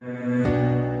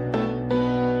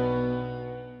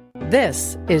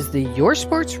This is the Your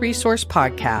Sports Resource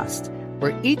Podcast,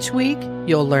 where each week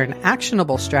you'll learn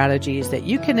actionable strategies that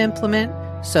you can implement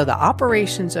so the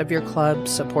operations of your club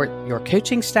support your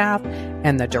coaching staff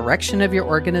and the direction of your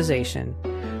organization.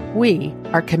 We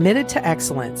are committed to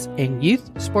excellence in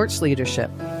youth sports leadership.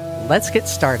 Let's get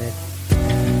started.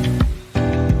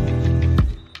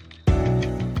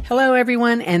 Hello,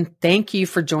 everyone, and thank you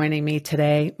for joining me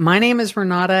today. My name is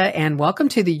Renata, and welcome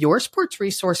to the Your Sports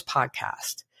Resource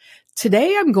Podcast.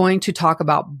 Today, I'm going to talk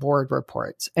about board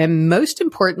reports, and most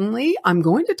importantly, I'm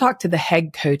going to talk to the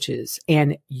head coaches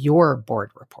and your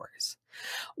board reports.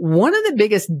 One of the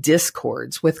biggest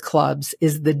discords with clubs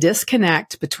is the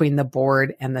disconnect between the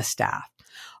board and the staff.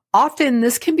 Often,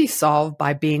 this can be solved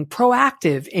by being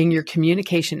proactive in your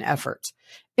communication efforts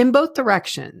in both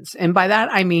directions. And by that,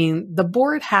 I mean the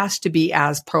board has to be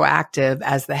as proactive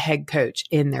as the head coach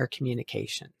in their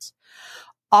communications.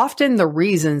 Often the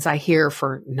reasons I hear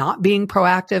for not being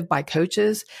proactive by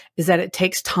coaches is that it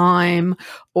takes time,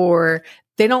 or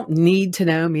they don't need to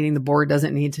know, meaning the board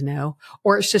doesn't need to know,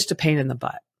 or it's just a pain in the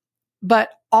butt.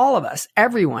 But all of us,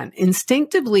 everyone,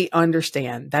 instinctively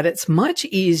understand that it's much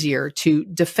easier to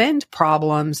defend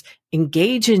problems,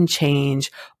 engage in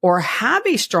change, or have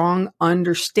a strong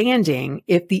understanding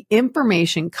if the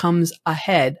information comes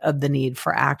ahead of the need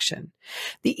for action.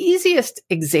 The easiest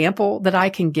example that I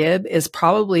can give is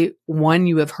probably one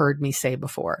you have heard me say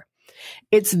before.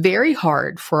 It's very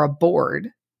hard for a board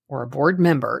or a board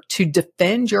member to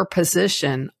defend your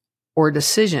position or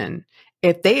decision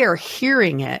if they are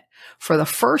hearing it for the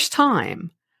first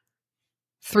time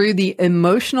through the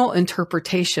emotional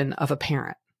interpretation of a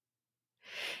parent.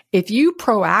 If you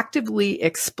proactively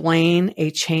explain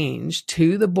a change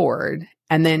to the board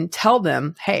and then tell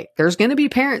them, hey, there's going to be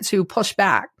parents who push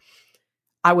back.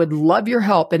 I would love your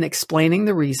help in explaining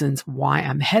the reasons why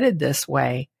I'm headed this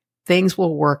way. Things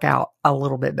will work out a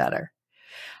little bit better.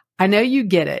 I know you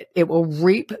get it. It will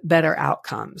reap better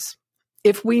outcomes.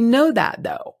 If we know that,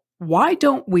 though, why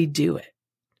don't we do it?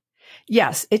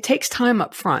 Yes, it takes time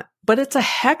up front, but it's a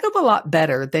heck of a lot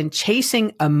better than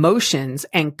chasing emotions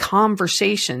and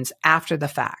conversations after the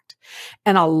fact,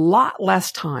 and a lot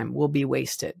less time will be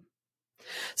wasted.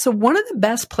 So one of the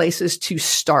best places to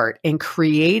start in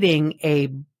creating a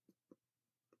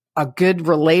good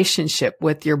relationship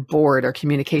with your board or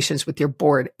communications with your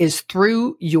board is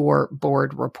through your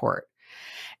board report.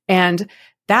 And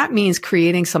that means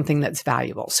creating something that's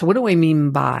valuable. So what do I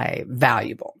mean by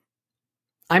valuable?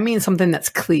 I mean something that's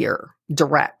clear,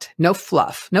 direct, no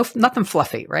fluff, nothing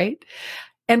fluffy, right?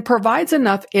 And provides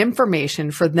enough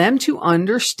information for them to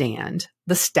understand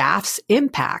the staff's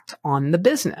impact on the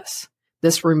business.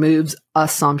 This removes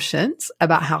assumptions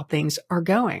about how things are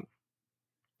going.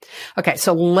 Okay,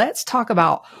 so let's talk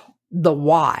about the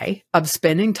why of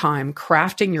spending time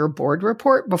crafting your board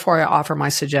report before I offer my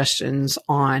suggestions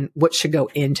on what should go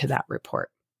into that report.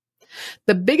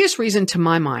 The biggest reason to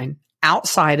my mind,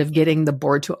 outside of getting the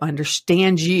board to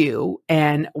understand you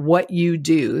and what you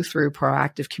do through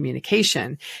proactive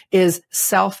communication, is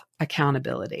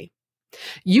self-accountability.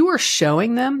 You are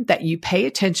showing them that you pay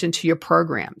attention to your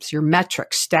programs, your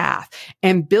metrics, staff,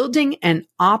 and building an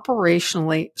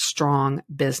operationally strong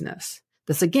business.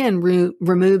 This again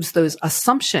removes those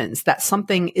assumptions that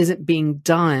something isn't being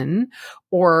done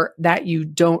or that you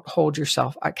don't hold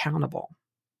yourself accountable.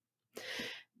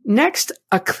 Next,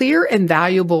 a clear and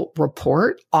valuable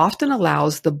report often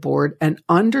allows the board an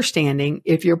understanding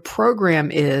if your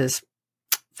program is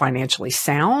financially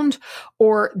sound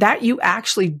or that you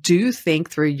actually do think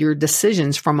through your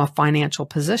decisions from a financial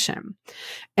position.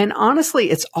 And honestly,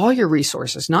 it's all your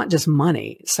resources, not just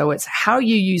money. So it's how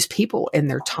you use people and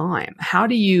their time. How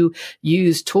do you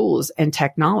use tools and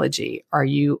technology? Are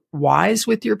you wise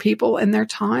with your people and their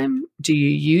time? Do you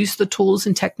use the tools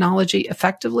and technology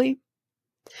effectively?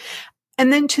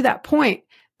 And then to that point,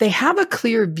 they have a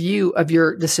clear view of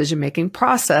your decision-making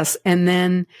process. And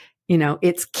then,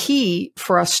 it's key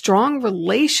for a strong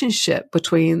relationship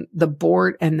between the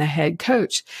board and the head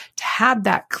coach to have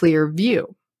that clear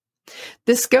view.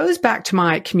 This goes back to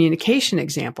my communication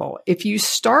example. If you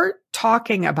start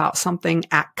talking about something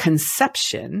at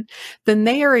conception, then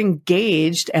they are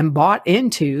engaged and bought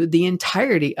into the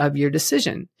entirety of your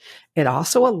decision. It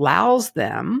also allows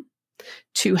them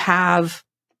to have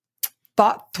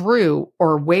thought through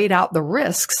or weighed out the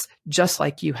risks just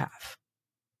like you have.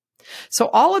 So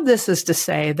all of this is to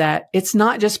say that it's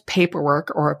not just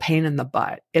paperwork or a pain in the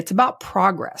butt. It's about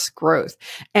progress, growth,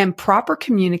 and proper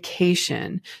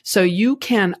communication so you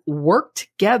can work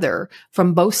together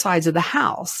from both sides of the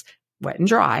house, wet and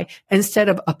dry, instead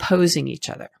of opposing each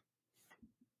other.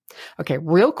 Okay,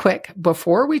 real quick,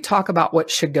 before we talk about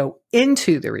what should go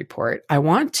into the report, I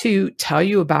want to tell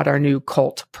you about our new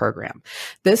COLT program.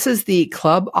 This is the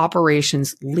Club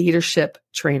Operations Leadership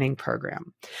Training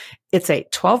Program. It's a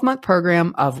 12-month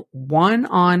program of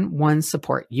one-on-one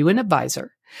support, you and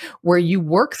advisor, where you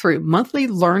work through monthly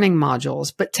learning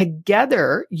modules, but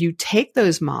together you take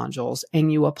those modules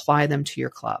and you apply them to your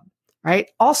club.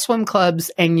 Right? All swim clubs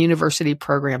and university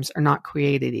programs are not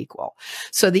created equal.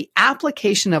 So the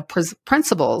application of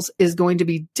principles is going to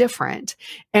be different.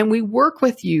 And we work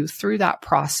with you through that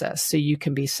process so you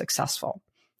can be successful.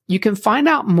 You can find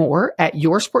out more at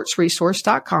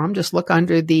yoursportsresource.com. Just look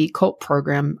under the COLT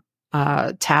program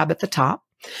tab at the top.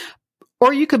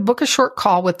 Or you could book a short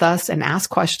call with us and ask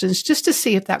questions just to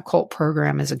see if that COLT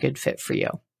program is a good fit for you.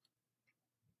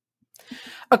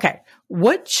 Okay,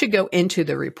 what should go into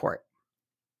the report?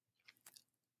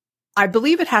 I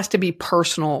believe it has to be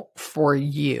personal for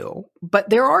you, but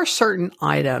there are certain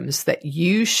items that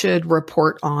you should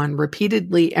report on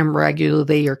repeatedly and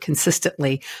regularly or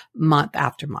consistently month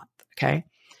after month. Okay.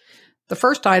 The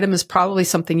first item is probably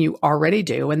something you already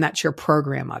do, and that's your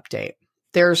program update.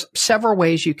 There's several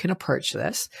ways you can approach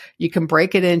this. You can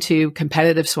break it into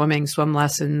competitive swimming, swim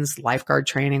lessons, lifeguard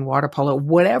training, water polo,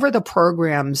 whatever the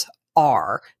programs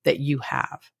are that you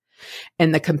have.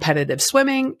 In the competitive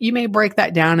swimming, you may break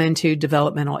that down into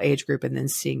developmental age group and then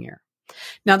senior.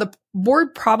 Now, the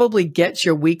board probably gets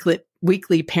your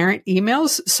weekly parent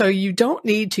emails, so you don't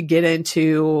need to get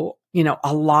into,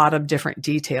 a lot of different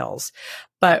details.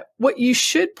 But what you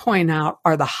should point out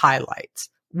are the highlights.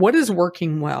 What is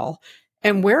working well?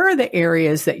 And where are the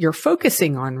areas that you're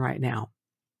focusing on right now?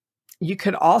 You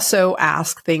could also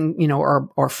ask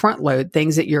or front load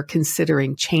things that you're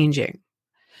considering changing.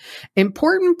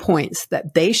 Important points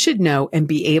that they should know and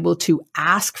be able to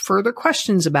ask further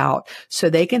questions about so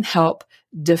they can help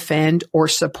defend or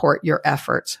support your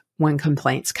efforts when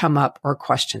complaints come up or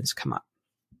questions come up.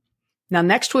 Now,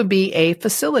 next would be a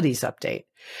facilities update.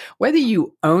 Whether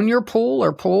you own your pool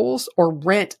or pools or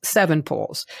rent 7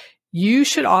 pools, you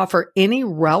should offer any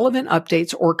relevant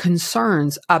updates or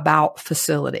concerns about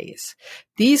facilities.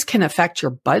 These can affect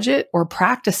your budget or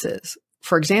practices.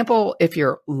 For example, if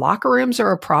your locker rooms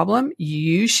are a problem,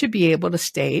 you should be able to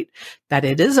state that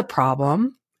it is a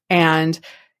problem. And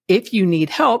if you need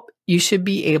help, you should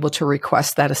be able to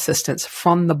request that assistance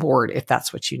from the board if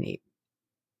that's what you need.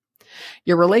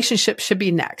 Your relationship should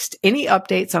be next. Any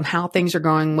updates on how things are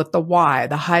going with the Y,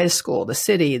 the high school, the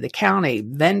city, the county,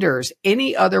 vendors,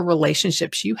 any other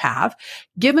relationships you have,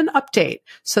 give an update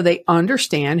so they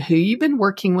understand who you've been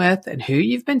working with and who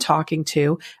you've been talking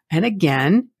to. And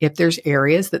again, if there's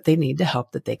areas that they need to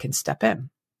help, that they can step in.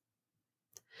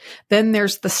 Then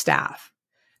there's the staff.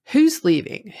 Who's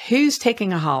leaving? Who's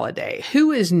taking a holiday?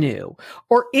 Who is new?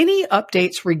 Or any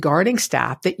updates regarding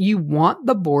staff that you want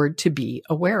the board to be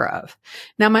aware of.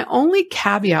 Now, my only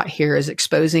caveat here is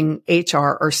exposing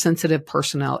HR or sensitive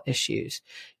personnel issues.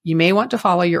 You may want to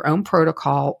follow your own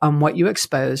protocol on what you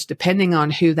expose, depending on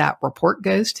who that report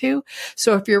goes to.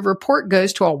 So if your report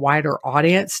goes to a wider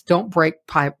audience, don't break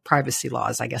privacy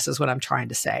laws, I guess is what I'm trying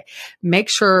to say. Make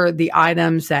sure the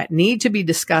items that need to be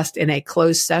discussed in a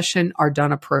closed session are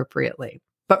done appropriately.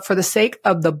 But for the sake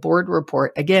of the board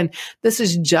report, again, this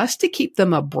is just to keep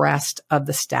them abreast of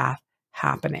the staff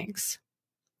happenings.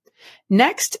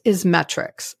 Next is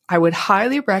metrics. I would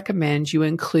highly recommend you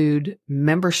include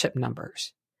membership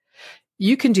numbers.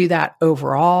 You can do that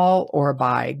overall or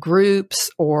by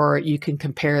groups, or you can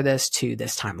compare this to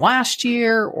this time last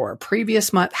year or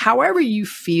previous month. However you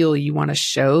feel you want to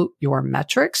show your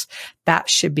metrics, that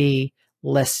should be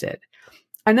listed.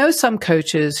 I know some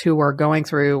coaches who are going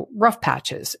through rough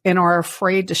patches and are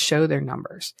afraid to show their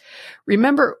numbers.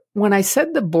 Remember, when I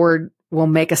said the board will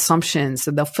make assumptions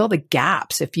and they'll fill the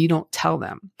gaps if you don't tell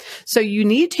them. So you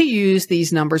need to use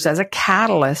these numbers as a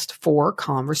catalyst for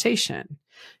conversation.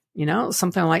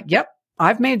 Something like, yep,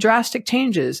 I've made drastic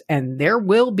changes and there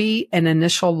will be an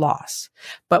initial loss,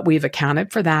 but we've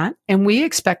accounted for that and we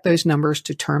expect those numbers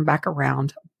to turn back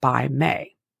around by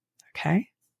May. Okay.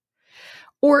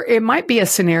 Or it might be a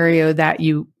scenario that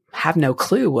you have no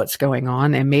clue what's going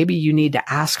on and maybe you need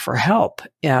to ask for help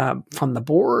from the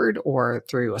board or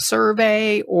through a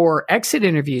survey or exit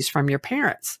interviews from your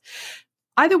parents.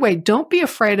 Either way, don't be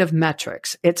afraid of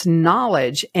metrics. It's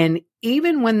knowledge. And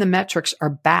even when the metrics are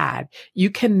bad,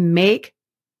 you can make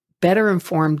better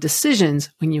informed decisions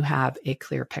when you have a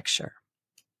clear picture.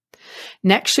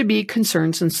 Next should be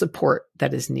concerns and support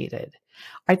that is needed.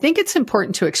 I think it's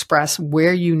important to express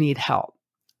where you need help.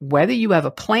 whether you have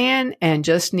a plan and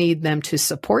just need them to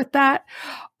support that,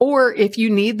 or if you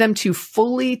need them to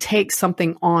fully take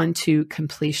something on to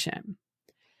completion.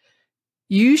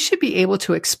 You should be able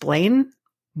to explain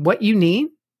what you need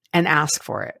and ask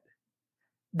for it.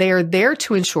 They are there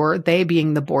to ensure, they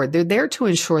being the board, they're there to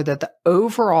ensure that the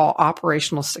overall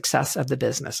operational success of the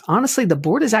business. Honestly, the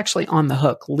board is actually on the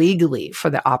hook legally for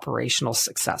the operational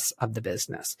success of the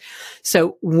business.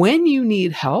 So when you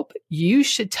need help, you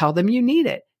should tell them you need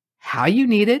it, how you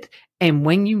need it, and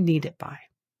when you need it by.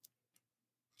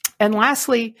 And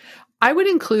lastly, I would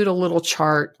include a little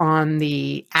chart on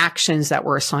the actions that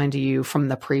were assigned to you from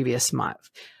the previous month.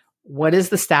 What is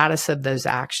the status of those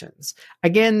actions?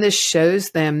 Again, this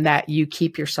shows them that you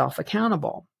keep yourself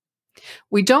accountable.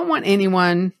 We don't want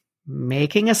anyone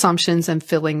making assumptions and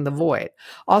filling the void.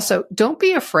 Also, don't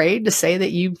be afraid to say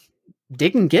that you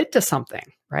didn't get to something,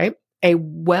 right? A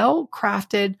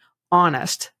well-crafted,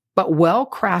 honest, but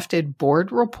well-crafted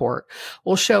board report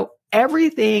will show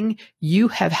everything you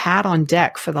have had on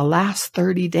deck for the last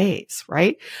 30 days,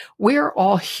 right? We're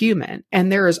all human,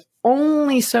 and there is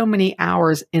only so many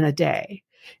hours in a day.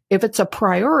 If it's a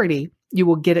priority, you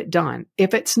will get it done.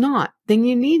 If it's not, then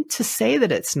you need to say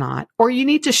that it's not, or you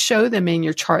need to show them in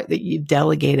your chart that you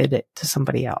delegated it to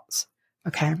somebody else.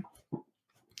 Okay.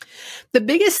 The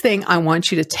biggest thing I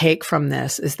want you to take from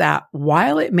this is that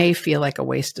while it may feel like a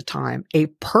waste of time, a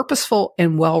purposeful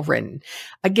and well-written,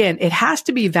 again, it has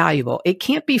to be valuable. It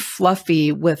can't be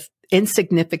fluffy with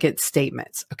insignificant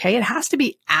statements. Okay. It has to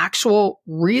be actual,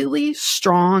 really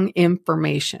strong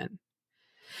information.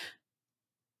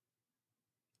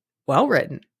 Well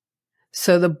written.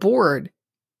 So the board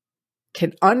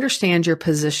can understand your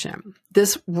position.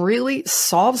 This really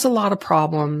solves a lot of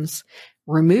problems,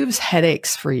 removes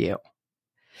headaches for you.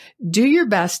 Do your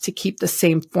best to keep the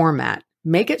same format.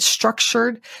 Make it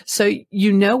structured so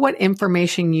you know what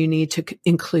information you need to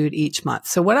include each month.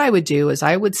 So what I would do is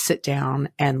I would sit down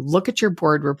and look at your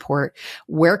board report.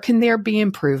 Where can there be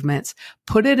improvements?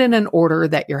 Put it in an order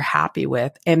that you're happy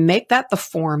with and make that the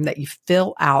form that you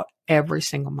fill out every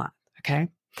single month. Okay.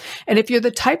 And if you're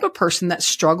the type of person that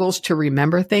struggles to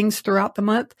remember things throughout the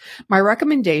month, my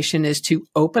recommendation is to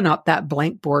open up that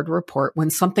blank board report when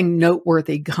something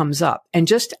noteworthy comes up and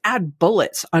just add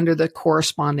bullets under the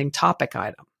corresponding topic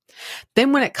item.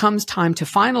 Then when it comes time to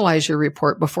finalize your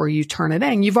report before you turn it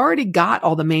in, you've already got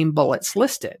all the main bullets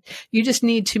listed. You just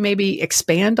need to maybe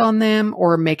expand on them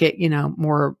or make it,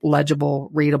 more legible,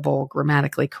 readable,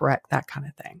 grammatically correct, that kind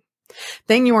of thing.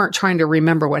 Then you aren't trying to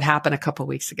remember what happened a couple of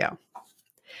weeks ago.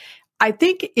 I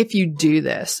think if you do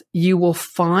this, you will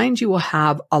find you will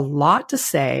have a lot to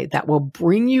say that will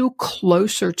bring you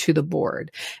closer to the board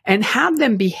and have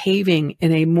them behaving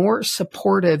in a more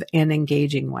supportive and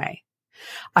engaging way.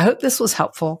 I hope this was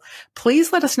helpful.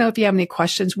 Please let us know if you have any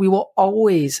questions. We will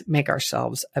always make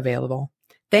ourselves available.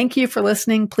 Thank you for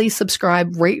listening. Please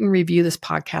subscribe, rate, and review this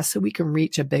podcast so we can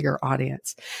reach a bigger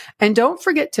audience. And don't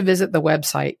forget to visit the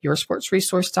website,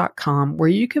 yoursportsresource.com, where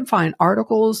you can find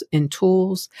articles and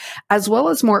tools, as well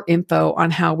as more info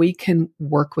on how we can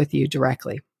work with you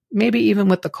directly, maybe even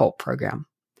with the COLT program.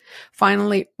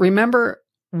 Finally, remember,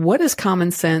 what is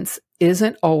common sense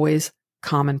isn't always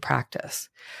common practice.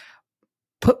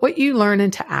 Put what you learn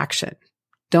into action.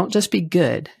 Don't just be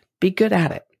good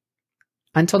at it.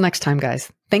 Until next time, guys.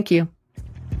 Thank you.